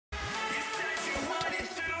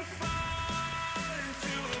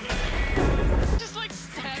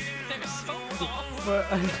but...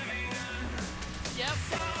 Yep.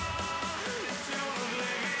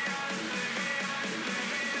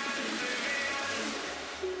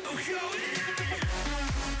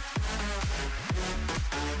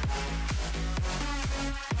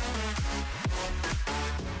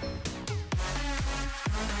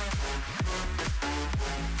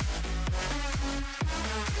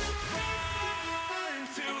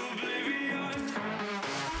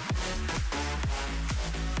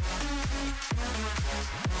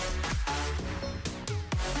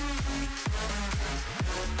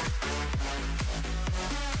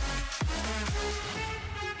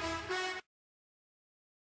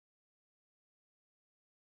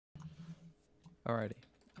 Alrighty.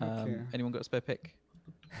 Okay. Anyone got a spare pick?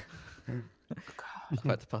 God. I'm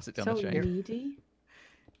about to pass it down So the chain. needy.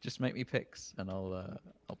 Just make me picks, and I'll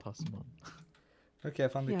pass them on. Okay, I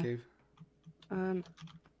found the Yeah. cave.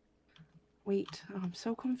 Wait. Oh, I'm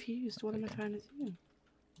so confused. What am I Okay. trying to do?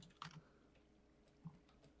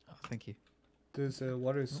 Oh, thank you. There's a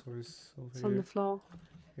water source over It's here. on the floor.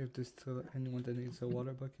 If there's still anyone that needs a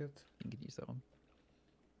water bucket. You can use that one.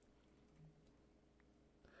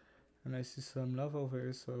 And I see some lava over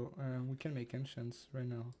here, so we can make enchants right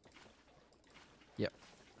now. Yep,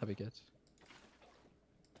 that'd be good.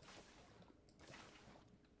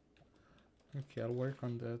 Okay, I'll work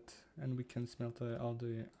on that, and we can smelt all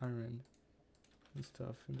the iron and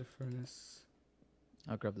stuff in the furnace.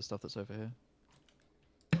 I'll grab the stuff that's over here.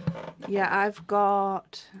 Yeah, I've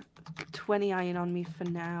got 20 iron on me for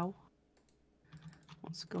now.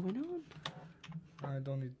 What's going on? I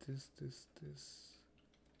don't need this.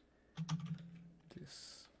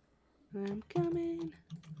 I'm coming.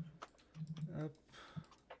 Up.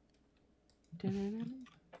 Dun-dun-dun.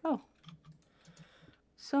 Oh.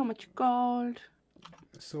 So much gold.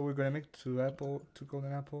 So we're gonna make two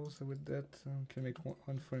golden apples with that. Can make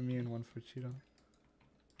one for me and one for Cheetah.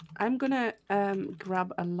 I'm gonna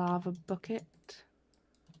grab a lava bucket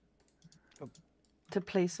to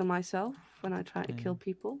place on myself when I try to kill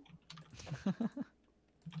people.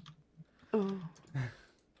 Oh.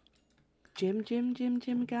 Jim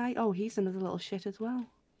guy. Oh, he's another little shit as well.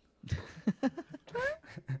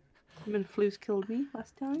 Him and Flouz killed me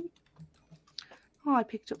last time. Oh, I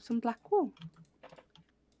picked up some black wool.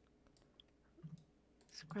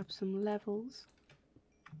 Let's grab some levels.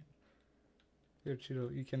 Here, Cheeto,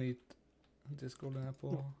 you can eat this golden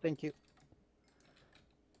apple. Thank you.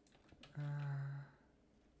 Oh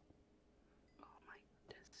my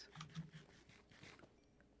goodness.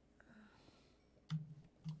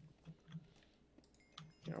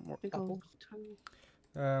 Here are more Big apples. old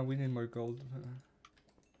tongue. We need more gold.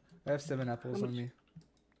 I have 7 apples on me.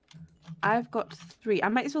 I've got 3. I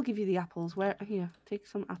might as well give you the apples. Where? Here, take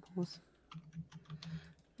some apples.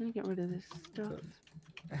 Let me get rid of this stuff.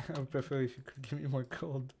 I would prefer if you could give me more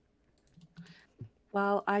gold.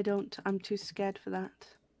 Well, I don't. I'm too scared for that.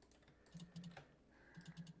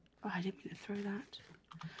 Oh, I didn't mean to throw that.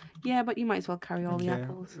 Yeah, but you might as well carry all the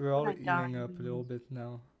apples. We're all Like that. eating up a little bit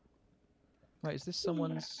now. Right, is this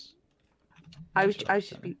someone's? I workshop,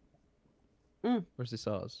 should Danny? be. Or is this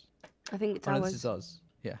ours? I think it's Oh, no, ours. this is ours.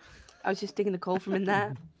 Yeah. I was just digging the coal from in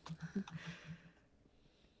there.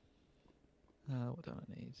 What do I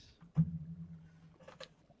need?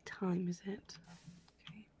 Time is it?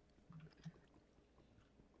 Okay.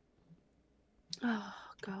 Oh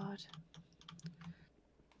God.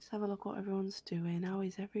 Let's have a look what everyone's doing. How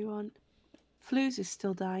is everyone? Flouz is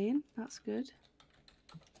still dying. That's good.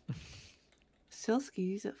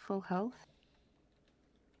 SILSKY's at full health.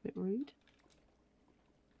 Bit rude.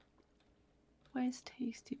 Where's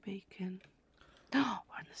TastyBaconZ? Oh,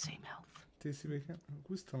 we're in the same health. TastyBaconZ?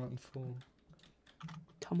 Who's still not full?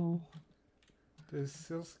 Tomo. There's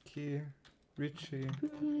SILSKY, Richie,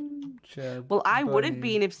 Chad. Well, I would have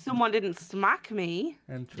Bunny, been if someone didn't smack me.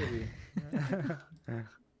 and Trilly. Alright,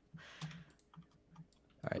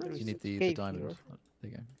 Where you is need the the cave diamond. here? Oh,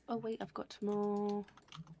 there you go. Oh wait, I've got more.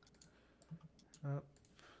 Up.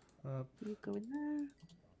 You go in there.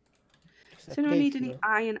 There's Does a anyone need cave any here.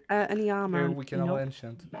 iron, any armor? Here we can all Nope.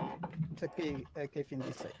 enchant. It's a cave in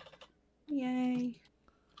this side. Yay.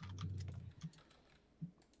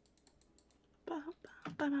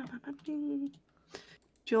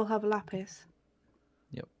 Do you all have a lapis?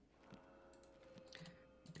 Yep.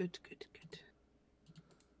 Good.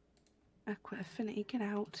 Aqua Affinity, get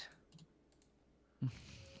out. Oh,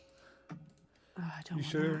 I don't You want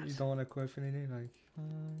sure that. you don't want to quite infinity? Like,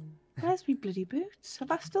 Where's me bloody boots?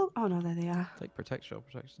 Have I still? Oh no, there they are. Take protection.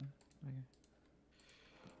 There you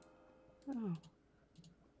Oh.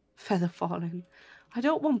 Feather falling. I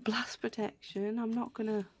don't want blast protection. I'm not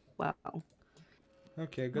gonna. Well,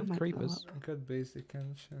 Okay, I got might blow creepers. up. I got basic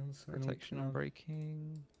enchants. and we Protection can and have-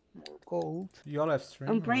 breaking. More gold. You all have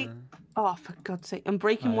string. break- or- Oh, for God's sake! I'm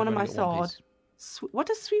breaking one of I've my only got one sword. piece. What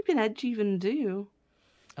does sweeping edge even do?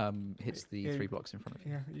 Hits the Yeah, 3 blocks in front of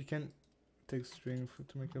you. Yeah, you can take string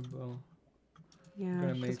to make a bow. Yeah,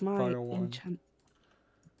 gonna because make my power one.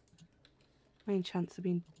 enchants have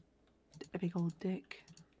been a big old dick.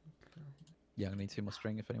 Yeah, I'm gonna need 2 more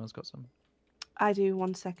string if anyone's got some. I do.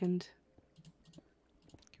 1 second.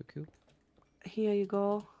 Cool. Here you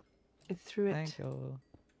go. I threw it. Thank you.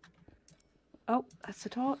 Oh, that's a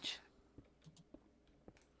torch.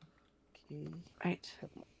 Okay. Right. Have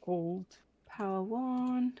more gold. Power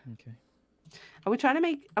 1. Okay. Are we trying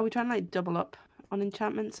to like double up on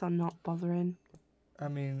enchantments or not bothering? I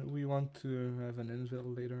mean, we want to have an anvil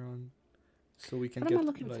later on, so we can What am I get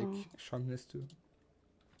looking like for? sharpness too.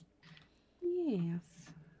 Yes.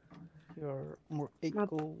 Your more 8 My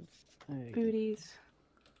gold. There you go. Booties.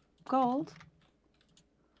 Gold.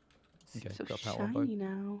 Okay, So got a power 1 bow shiny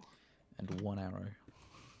now. and 1 arrow.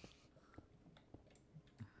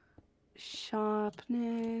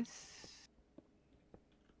 Sharpness.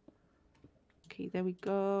 Okay, there we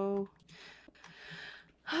go.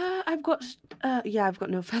 I've got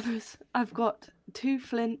no feathers. I've got 2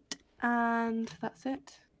 flint and that's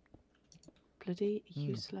it. Bloody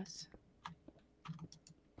useless.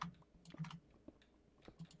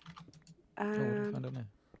 Oh, what did I find on there?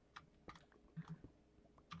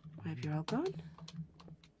 Where have you all gone?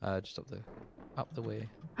 Just up the way.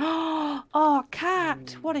 Oh,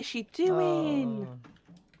 cat! What is she doing? Oh.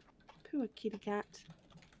 Poor kitty cat.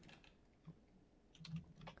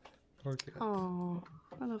 Okay. Oh,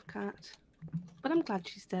 I love cat. But I'm glad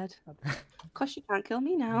she's dead. Cause she can't kill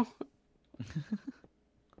me now.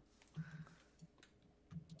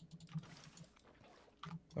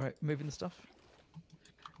 Alright, moving the stuff.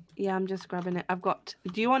 Yeah, I'm just grabbing it. I've got.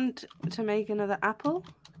 Do you want to make another apple?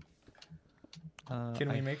 Can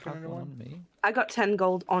we I make have another one one? on me. I got 10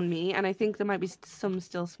 gold on me, and I think there might be some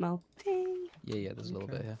still smelting. Yeah, there's a little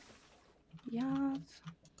Okay. bit here. Yes.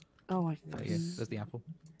 Oh, I There you go. fucking. There's the apple.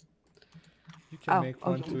 You can Oh, make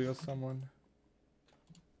one okay. to or someone.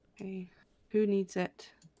 Okay. Who needs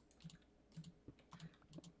it?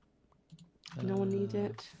 No one need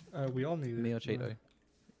it. We all need Me it. or Cheeto?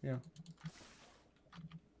 Yeah.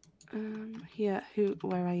 Here. Who?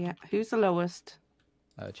 Where are you? Who's the lowest?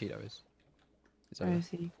 Cheeto is. It's Where over. is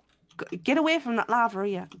he? Get away from that lava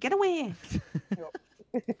here. Get away.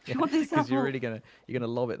 Yeah, want this because you're apple? really gonna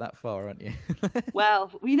lob it that far, aren't you?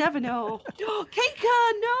 Well, we never know.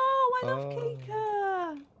 Kayker! No! I love Oh.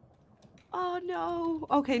 Kayker! Oh no.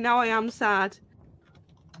 Okay, now I am sad.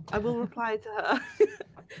 I will reply to her.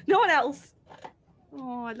 No one else.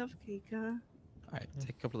 Oh, I love Kayker. Alright, take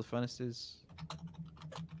a couple of the furnaces.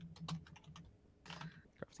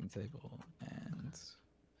 Crafting table and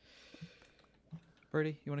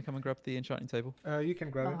Brody, you wanna come and grab the enchanting table? You can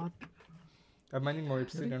grab it. Oh, I'm mining more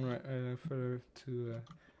obsidian for to.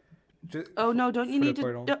 oh no, don't you for the need to.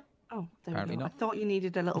 portal. Oh, there Apparently we go. not. I thought you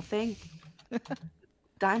needed a little thing.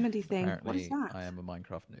 Diamondy thing. What is Apparently, that? I am a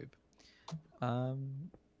Minecraft noob.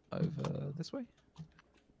 Over this way.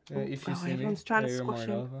 If you oh, see me, everyone's trying to you're more squash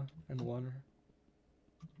him. lava and water.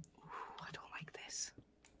 Ooh, I don't like this.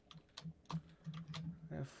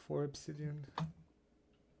 I have 4 obsidian.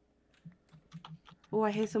 Oh,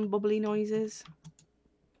 I hear some bubbly noises.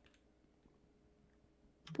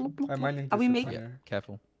 Bloop, bloop, I'm bloop. mining Are we this making? refiner.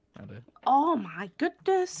 Careful. Around here. Oh my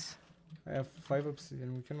goodness! I have 5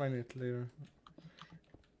 obsidian. We can mine it later.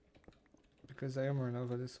 Because I am more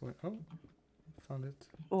lava this way. Oh, found it.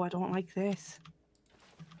 Oh, I don't like this.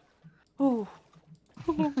 Oh.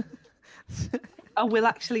 I will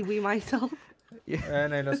actually wee myself.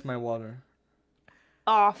 And I lost my water.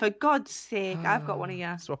 Oh, for God's sake! I've got one of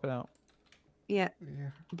you. Swap it out. Yeah.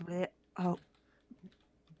 Yeah. Bleh. Oh.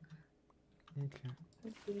 Okay.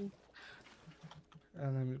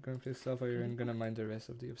 And I'm gonna place lava here and gonna mine the rest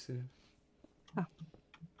of the obsidian. Oh.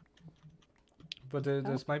 But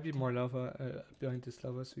there's might be more lava behind this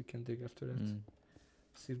lava, so we can dig after that. Mm.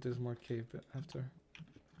 See if there's more cave after.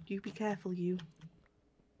 You be careful, you.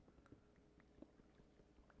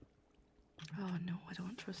 Oh no, I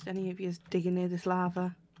don't trust any of you digging near this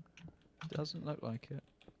lava. Doesn't look like it.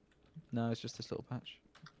 No, it's just this little patch.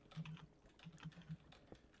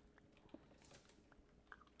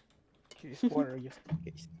 Use water just in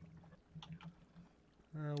case.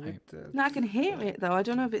 With that, No, I can hear it though. I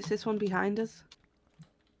don't know if it's this one behind us.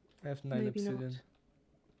 I have 9 Maybe not. obsidian.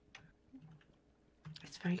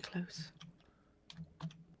 It's very close.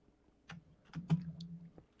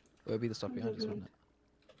 It'll be the stuff behind us, wouldn't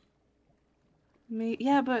it?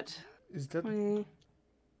 Yeah, but Is that eh,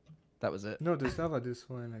 That was it. No, there's lava this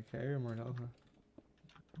one. Like I hear more lava.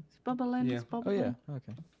 It's bubbling. Yeah. It's Oh bubbling. yeah.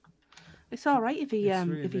 Okay. It's all right if he It's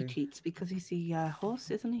if he really- cheats because he's the horse,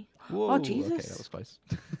 isn't he? Whoa. Okay, Jesus. that was close.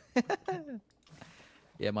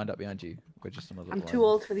 Yeah, mind up behind you. We're just on a little. I'm too island.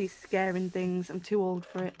 old for these scaring things. I'm too old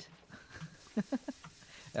for it.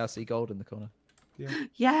 Yeah, I see gold in the corner. Yeah.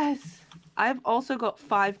 Yes, I've also got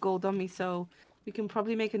 5 gold on me, so we can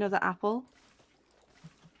probably make another apple.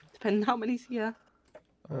 Depending how many's here.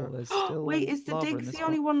 Oh, there's still. Wait, is lava in TheDigs this the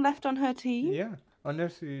only one left on her team? Yeah.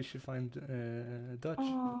 Unless you should find Dutch.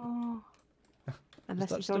 Oh. Is Unless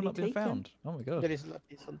that he's still already not been taken. found? Oh my god. There is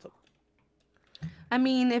lapis on top. I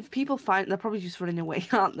mean, if people find, they're probably just running away,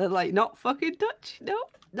 aren't they? Like, not fucking Dutch. No,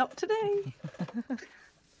 not today.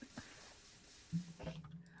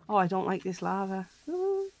 Oh, I don't like this lava.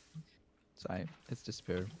 Ooh. So it's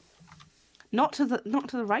disappearing. Not to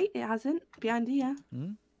the right. It hasn't. Behind here.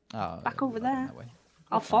 Hmm? Oh, Back yeah, over we're not going there. that way.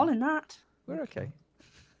 I'll We're fall fine. in that. We're okay.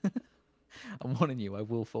 I'm warning you, I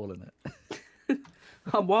will fall in it.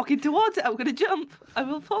 I'm walking towards it. I'm gonna jump. I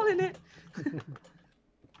will fall in it.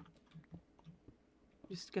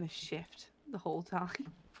 Just gonna shift the whole time.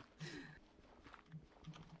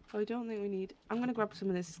 Oh, I don't think we need. I'm gonna grab some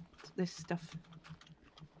of this stuff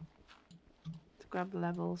to grab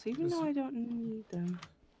levels, even This- though I don't need them.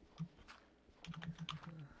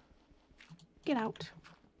 Get out.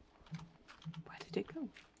 Where did it go?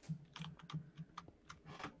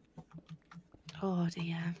 Oh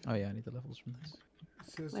dear. Oh yeah, I need the levels from this.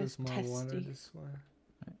 It's just Where's a small water Testy? this way.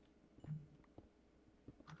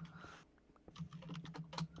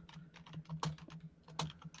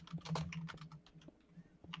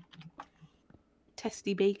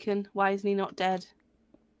 Testy Bacon. Why isn't he not dead?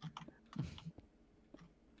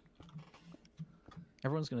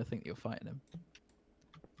 Everyone's gonna think that you're fighting him.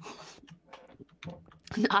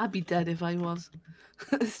 I'd be dead if I was.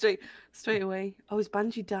 straight away. Oh, is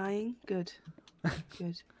Banji dying? Good.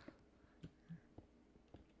 Good.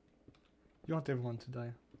 You want everyone to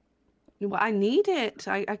die. No, but I need it.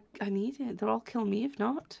 I need it. They'll all kill me if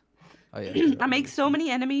not. Oh yeah. I make so many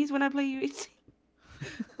enemies when I play UHC.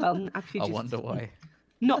 Well, actually, I just wonder why.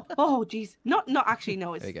 not. Oh, jeez. Not actually.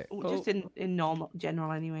 No, it's There you go. just in normal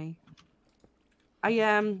general anyway. I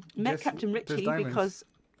met Guess Captain there's Richie diamonds. because.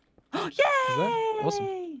 Oh yay! there?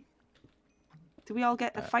 Awesome. Do we all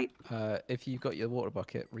get a fight? If you've got your water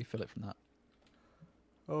bucket, refill it from that.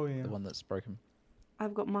 Oh yeah. The one that's broken.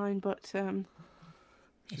 I've got mine, but She's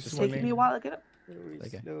it's just taking me a while to get up. Very There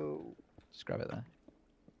you slow. Just grab it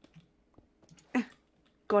there.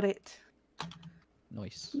 Got it.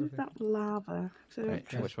 Nice. Move Okay. that lava. So Right,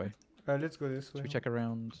 Yeah. which way? Let's go this way. Should we check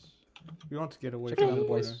around? We want to get away Check from around the the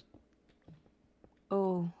water. place.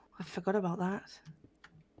 Oh, I forgot about that.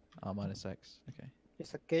 Ah, -X. Okay.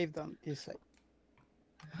 There's a cave down this side.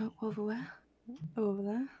 Oh, over where? Over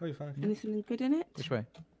there. Oh, you found it. Anything good in it? Which way?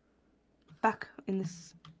 Back in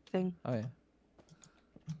this thing. Oh yeah.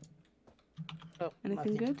 Oh,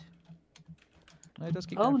 Anything nothing. good? No, it does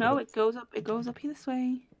keep. Oh going no, for it goes up. It goes up here this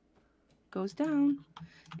way. Goes down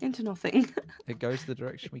into nothing. It goes the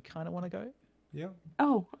direction we kind of want to go. Yeah.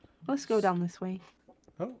 Oh, let's go down this way.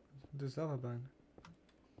 Oh, there's lava behind.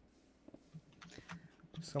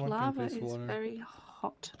 Someone Lava can is place water. very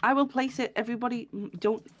hot. I will place it. Everybody,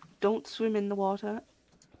 don't swim in the water.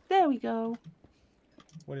 There we go.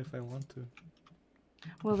 What if I want to?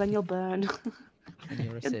 Well, then you'll burn. And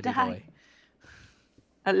you're a You'll silly die. boy.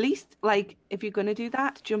 At least, like, if you're gonna do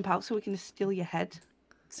that, jump out so we can steal your head,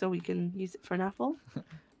 so we can use it for an apple.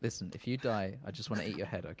 Listen, if you die, I just want to eat your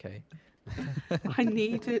head, okay? I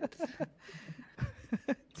need it.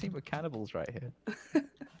 Team of cannibals right here.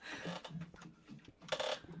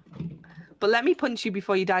 But let me punch you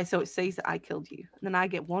before you die, so it says that I killed you, and then I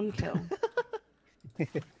get 1 kill.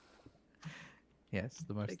 Yes,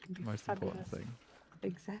 the most It can be most important fabulous. thing.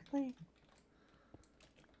 Exactly.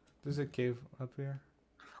 There's a cave up here.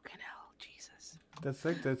 Fucking hell, Jesus. That's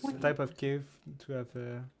like that What? type of cave to have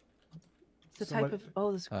It's the Someone- type of. Oh,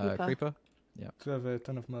 there's a creeper. Creeper? a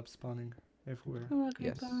ton of mobs spawning everywhere. Oh, a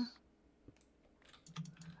Yes. creeper.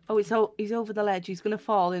 Oh, he's over the ledge. He's gonna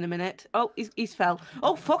fall in a minute. Oh, he's fell.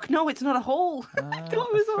 Oh fuck! No, it's not a hole. thought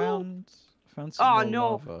it was a hole. found some Oh, more no.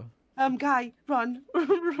 lava. Guy, run!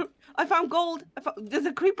 I found gold. There's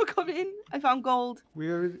a creeper coming. I found gold. We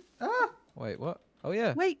already Wait, what? Oh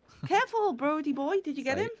yeah. Wait, careful, Brody boy. Did you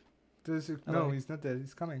get Say- him? there's a, Hello. no, he's not dead.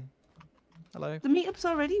 He's coming. Hello. The meetup's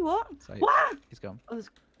already. What? So What? he's gone. Oh,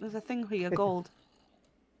 there's a thing here. Gold.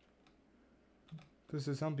 There's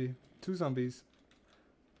a zombie. 2 zombies.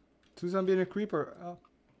 2 zombie and a creeper. Oh,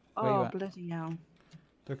 Where you Oh at? bloody hell.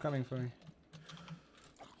 they're coming for me.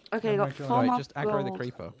 Okay, Yeah, got Michael. 4 Right, more just aggro the gold.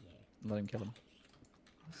 creeper. let him kill him.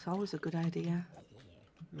 It's always a good idea.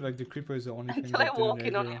 Like the creeper is the only thing Until that I didn't walk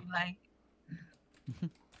in on aggro. him like.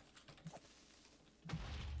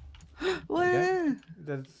 There Wah!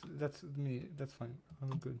 That's me. That's fine.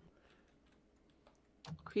 I'm good.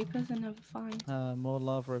 Creepers are never fine. More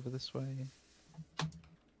lava over this way.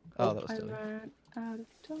 Oh, that was I silly. ran out of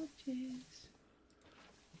torches.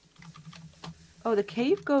 Oh, the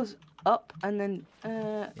cave goes up and then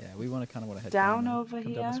Yeah, we want to head down now. over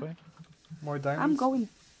Come down this here. way. More diamonds. I'm going.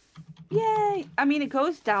 Yay! I mean, it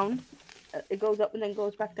goes down. It goes up and then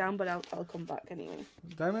goes back down, but I'll come back anyway.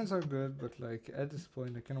 Diamonds are good, but like at this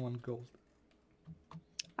point, I kind of want gold.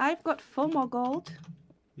 I've got 4 more gold.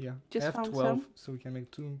 Yeah. Just I have found 12, some. so we can make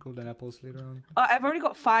 2 golden apples later on. Oh, I've already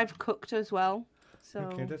got 5 cooked as well. So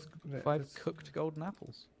Okay, that's 5 that's, cooked golden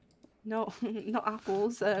apples. no, not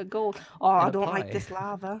apples. Gold. Oh, In I a don't pie. like this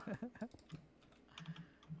lava.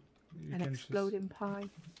 You An can exploding pie.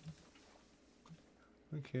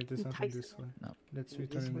 Okay, there's nothing this way. No. Let's This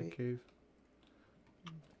return in the way. cave.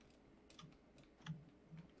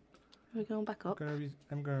 Are we going back up?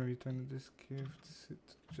 I'm gonna return to this cave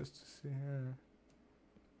just to see here.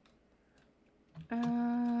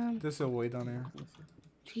 There's a way down here.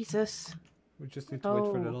 Jesus. We just need to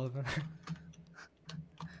wait for the Oh. lava.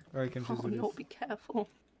 Or I can just Oh do no, this. be careful.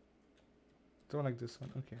 Don't like this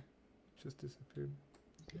one. Okay. Just disappeared.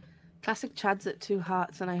 ClassicChad's at 2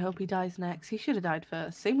 hearts and I hope he dies next. He should have died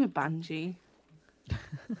first. Same with Banji.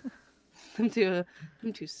 them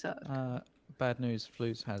two suck. Bad news,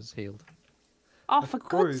 Flouz has healed. Oh, Of for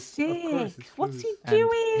course, God's of course, sake. it's What's he Flouz. And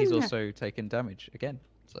doing? he's also taken damage again.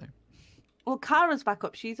 So Well, Kara's back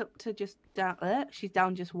up. She's up to just down. She's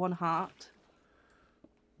down just 1 heart.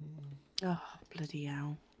 Oh, bloody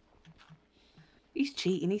hell. He's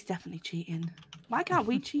cheating. He's definitely cheating. Why can't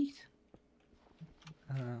we cheat?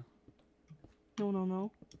 No.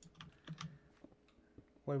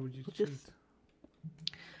 Why would you We'll cheat? just-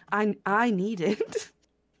 I need it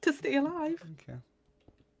to stay alive. Okay.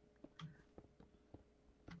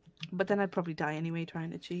 But then I'd probably die anyway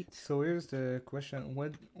trying to cheat. So here's the question: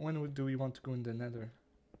 when do we want to go in the Nether?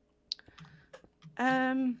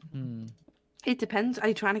 It depends. Are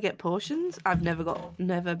you trying to get potions? I've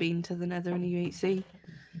never been to the Nether in the UHC.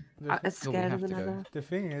 The, I'm we scared of have the to go. Nether. the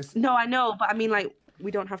thing is, No, I know, but I mean, like,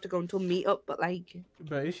 we don't have to go until meetup. But like,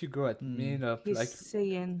 but if you go at meetup, he's like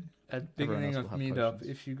saying, at Everyone beginning else of will have meetup, potions.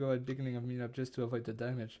 if you go at beginning of meetup just to avoid the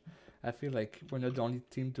damage, I feel like we're not the only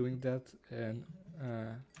team doing that, and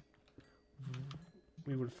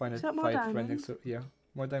we will find a Is that more fight right diamonds? next to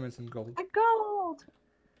more diamonds and gold. a gold.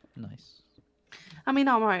 nice. I mean,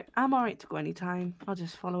 I'm alright. I'm alright to go anytime. I'll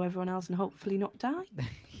just follow everyone else and hopefully not die.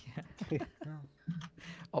 Yeah. Yeah.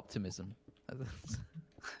 Optimism.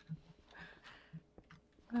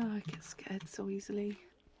 Oh, I get scared so easily.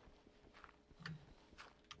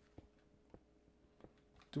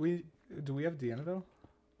 Do we have the anvil?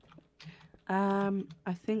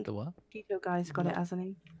 I think The what? Tito guy's got it, No. hasn't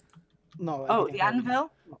he? No. I Oh, didn't the have it.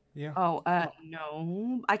 anvil? Yeah. Oh,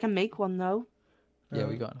 no. I can make one though. Yeah,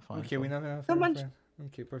 we got enough iron. Okay, we never have Someone iron.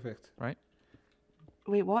 Okay, perfect.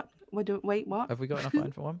 Wait, what? Wait, what? Have we got enough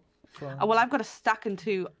iron for one? Oh, well, I've got a stack and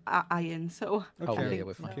 2 iron, so Oh, Okay. yeah,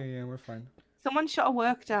 we're fine. Okay, yeah, we're fine. someone shot a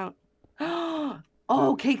work down.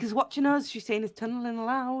 Oh, Kayker's watching us. She's saying it's tunneling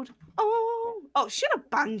loud. Oh, shut up,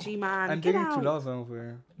 Banji, man. I'm Get digging out. to lava over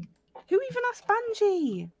here. Who even asked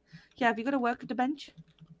Banji? Yeah, have you got to work at the bench?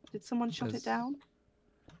 Did someone shut it There's- down?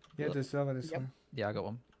 Yeah, Look. there's lava this Yep. way. Yeah, I got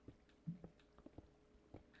one.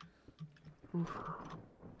 Oof.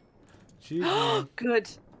 Jeez, man.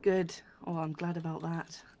 Good. Oh, I'm glad about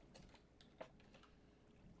that.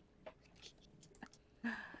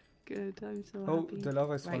 Good, I'm so Oh, happy. the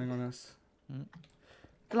lava is Right. falling on us.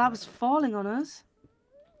 The lava's falling on us.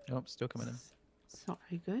 Oh, still coming in. It's not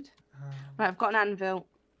very good. Um, Right, I've got an anvil.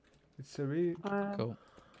 It's a really Cool.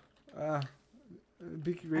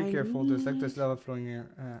 be I very careful. There's like this need- lava flowing here.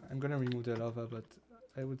 I'm gonna remove the lava, but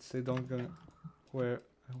I would say don't go where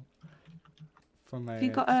from my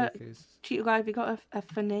you got a- staircase. Cheeto guy, have you got a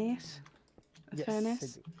furnace? A Yes, I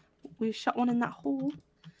furnace? do. We shot one in that hole.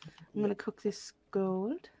 I'm gonna cook this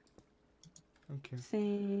gold. Okay.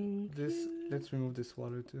 Thank This you. let's remove this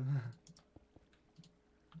water too.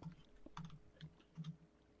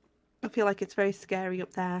 I feel like it's very scary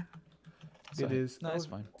up there. So, It is. No, it's Oh,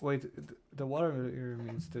 fine. Wait, the water here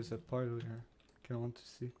means there's a part over here. Can I want to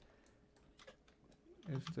see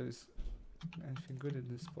if there's anything good in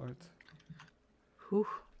this part? Whew.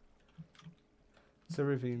 It's a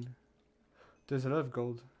ravine. There's a lot of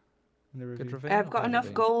gold in the ravine. Good ravine. I've or got bad enough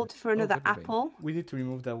ravine? gold for Oh, another good ravine. apple. We need to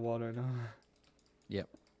remove that water now. Yep.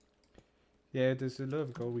 Yeah, there's a lot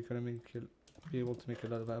of gold. We gotta be able to make a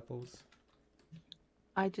lot of apples.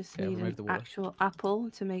 I just Yeah, need remove an the water. actual apple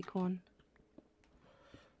to make one.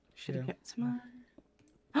 Should have Yeah. kept mine.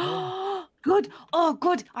 Oh. Good. Oh,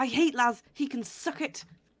 good. I hate Laz. He can suck it.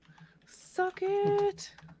 Suck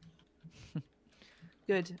it.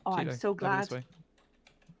 Good. Oh, I'm Cheeto, so over glad. this way.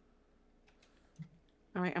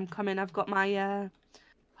 All right, I'm coming. I've got my oh,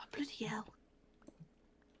 bloody hell.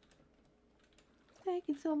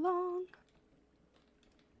 Taking so long.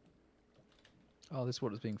 Oh, this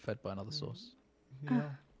water's being fed by another source. Yeah. There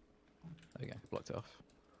we go. Blocked it off.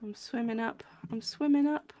 I'm swimming up. I'm swimming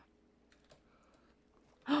up.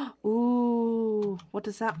 Ooh, what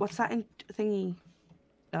does that? What's that in thingy?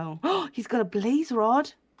 Oh, he's got a blaze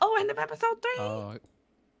rod. Oh, end of episode 3. Oh,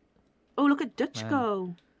 Oh, look at Dutch Man.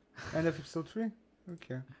 go. End of episode 3?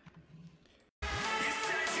 Okay.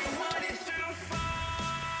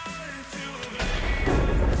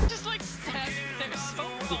 Just like standing there so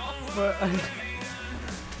long. But